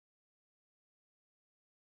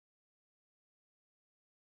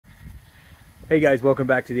Hey guys, welcome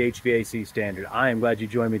back to the HVAC Standard. I am glad you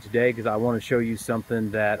joined me today because I want to show you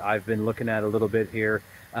something that I've been looking at a little bit here.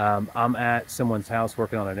 I'm at someone's house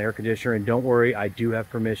working on an air conditioner, and don't worry, I do have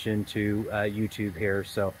permission to YouTube here.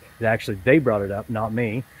 So actually they brought it up, not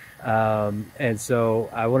me. And so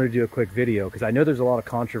I wanted to do a quick video because I know there's a lot of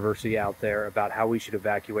controversy out there about how we should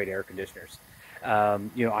evacuate air conditioners.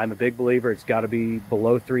 You know, I'm a big believer it's got to be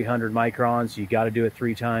below 300 microns. You got to do it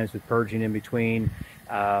 3 times with purging in between.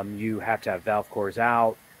 You have to have valve cores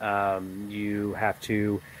out. You have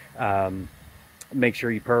to make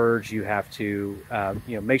sure you purge. You have to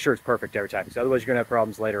make sure it's perfect every time, because otherwise you're gonna have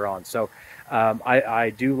problems later on. So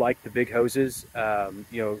I do like the big hoses. Some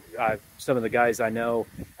of the guys I know,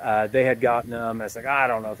 they had gotten them, and it's like, I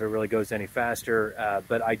don't know if it really goes any faster,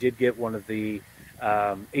 but I did get one of the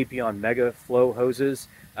Apion Mega Flow hoses.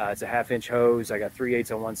 It's a 1/2-inch hose. I got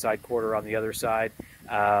 3/8 on one side, 1/4 on the other side.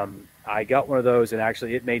 I got one of those, and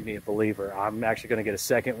actually it made me a believer. I'm actually going to get a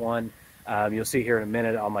second one. You'll see here in a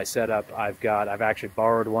minute on my setup, I've actually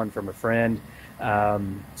borrowed one from a friend. I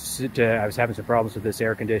was having some problems with this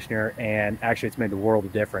air conditioner, and actually it's made a world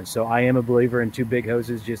of difference. So I am a believer in 2 big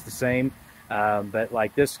hoses just the same. But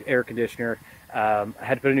like this air conditioner, I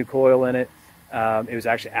had to put a new coil in it. It was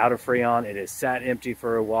actually out of Freon. It has sat empty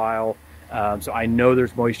for a while. So I know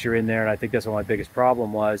there's moisture in there, and I think that's what my biggest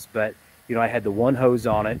problem was. But you know, I had the one hose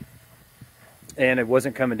on it, and it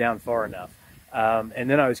wasn't coming down far enough. And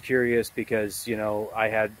then I was curious because, you know,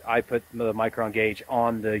 I put the micron gauge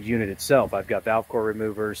on the unit itself. I've got valve core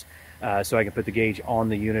removers, so I can put the gauge on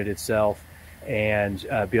the unit itself and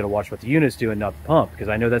be able to watch what the unit's doing, not the pump, because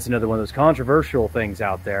I know that's another one of those controversial things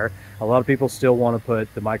out there. A lot of people still want to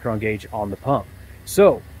put the micron gauge on the pump.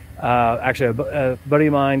 So actually a buddy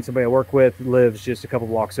of mine, somebody I work with, lives just a couple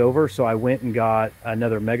blocks over, so I went and got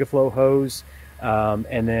another Megaflow hose,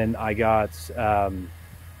 and then I got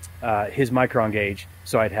his micron gauge,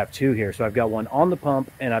 so I'd have 2 here. So I've got one on the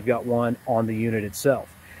pump, and I've got one on the unit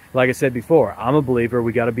itself. Like I said before, I'm a believer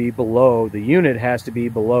we got to be below, the unit has to be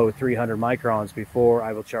below 300 microns before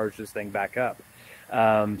I will charge this thing back up.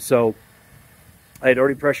 So I had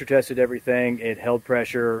already pressure tested everything. It held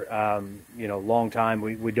pressure, long time.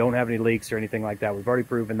 We don't have any leaks or anything like that. We've already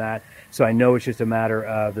proven that. So I know it's just a matter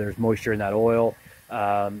of there's moisture in that oil,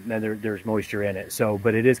 and there's moisture in it. So,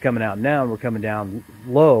 but it is coming out now, and we're coming down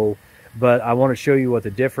low. But I want to show you what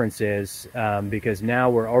the difference is, because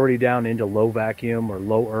now we're already down into low vacuum or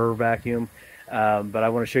lower vacuum. But I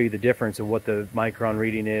want to show you the difference of what the micron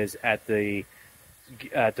reading is at the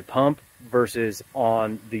pump versus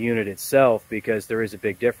on the unit itself, because there is a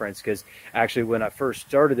big difference. Because actually when I first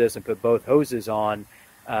started this and put both hoses on,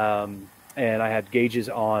 and I had gauges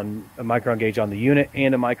on, a micron gauge on the unit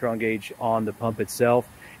and a micron gauge on the pump itself,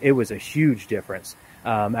 it was a huge difference.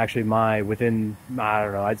 Actually within, I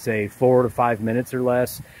don't know, I'd say 4 to 5 minutes or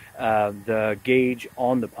less, the gauge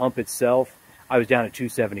on the pump itself, I was down at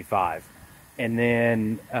 275. And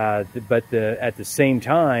then, at the same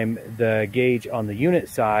time, the gauge on the unit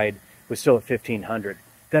side was still at 1500.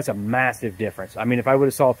 That's a massive difference. I mean, if I would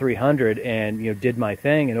have saw 300 and, did my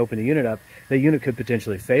thing and opened the unit up, the unit could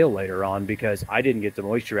potentially fail later on because I didn't get the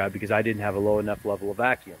moisture out because I didn't have a low enough level of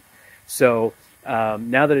vacuum. So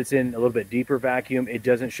now that it's in a little bit deeper vacuum, it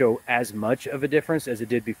doesn't show as much of a difference as it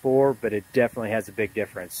did before, but it definitely has a big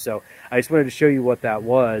difference. So I just wanted to show you what that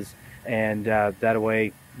was, and that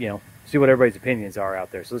way, see what everybody's opinions are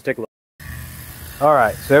out there. So let's take a look. All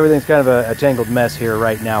right, so everything's kind of a tangled mess here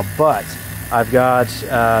right now, but I've got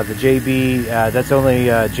the JB, that's only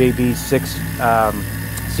JB 6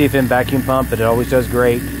 CFM vacuum pump, but it always does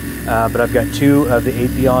great. But I've got 2 of the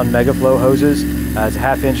Apion Megaflow hoses. It's a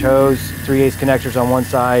 1/2-inch hose, 3/8 connectors on one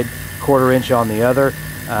side, 1/4 inch on the other.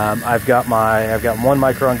 I've got 1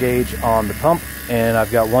 micron gauge on the pump, and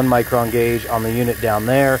I've got 1 micron gauge on the unit down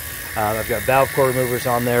there. I've got valve core removers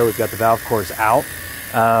on there. We've got the valve cores out.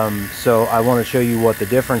 So I want to show you what the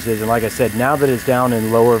difference is. And like I said, now that it's down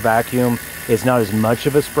in lower vacuum, it's not as much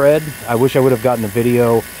of a spread. I wish I would have gotten a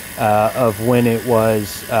video of when it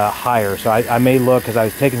was higher. So I may look, because I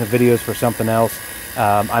was taking some videos for something else.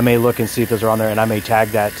 I may look and see if those are on there, and I may tag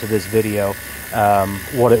that to this video,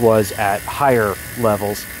 what it was at higher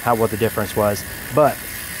levels, what the difference was. But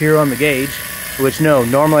here on the gauge, which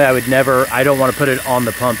normally I would never, I don't want to put it on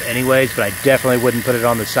the pump anyways, but I definitely wouldn't put it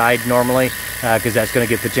on the side normally, because that's going to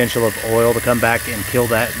get potential of oil to come back and kill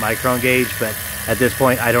that micron gauge. But at this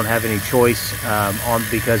point, I don't have any choice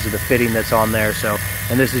because of the fitting that's on there. So,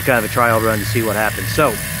 and this is kind of a trial run to see what happens. So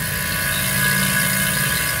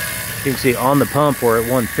you can see on the pump we're at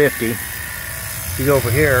 150. If you go over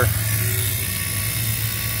here,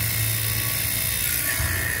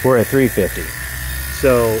 we're at 350.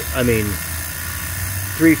 So, I mean,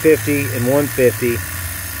 350 and 150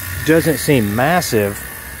 doesn't seem massive,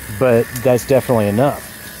 but that's definitely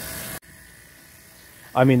enough.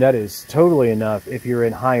 I mean, that is totally enough if you're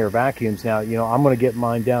in higher vacuums. Now, you know, I'm going to get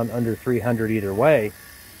mine down under 300 either way,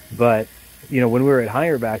 but you know, when we were at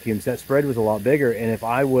higher vacuums, that spread was a lot bigger, and if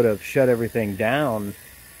I would have shut everything down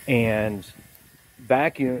and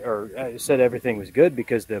vacuum or said everything was good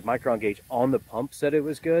because the micron gauge on the pump said it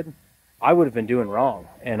was good, I would have been doing wrong,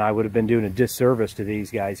 and I would have been doing a disservice to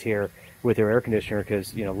these guys here with their air conditioner,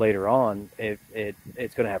 because you know, later on it's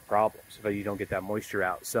going to have problems if you don't get that moisture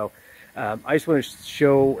out. So I just want to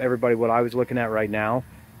show everybody what I was looking at right now,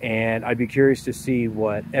 and I'd be curious to see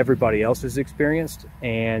what everybody else has experienced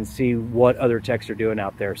and see what other techs are doing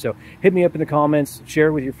out there. So hit me up in the comments, share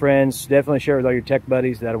it with your friends, definitely share it with all your tech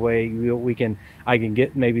buddies. That way I can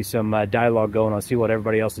get maybe some dialogue going on, see what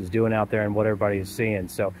everybody else is doing out there and what everybody is seeing.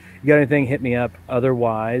 So you got anything, hit me up.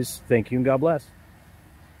 Otherwise, thank you and God bless.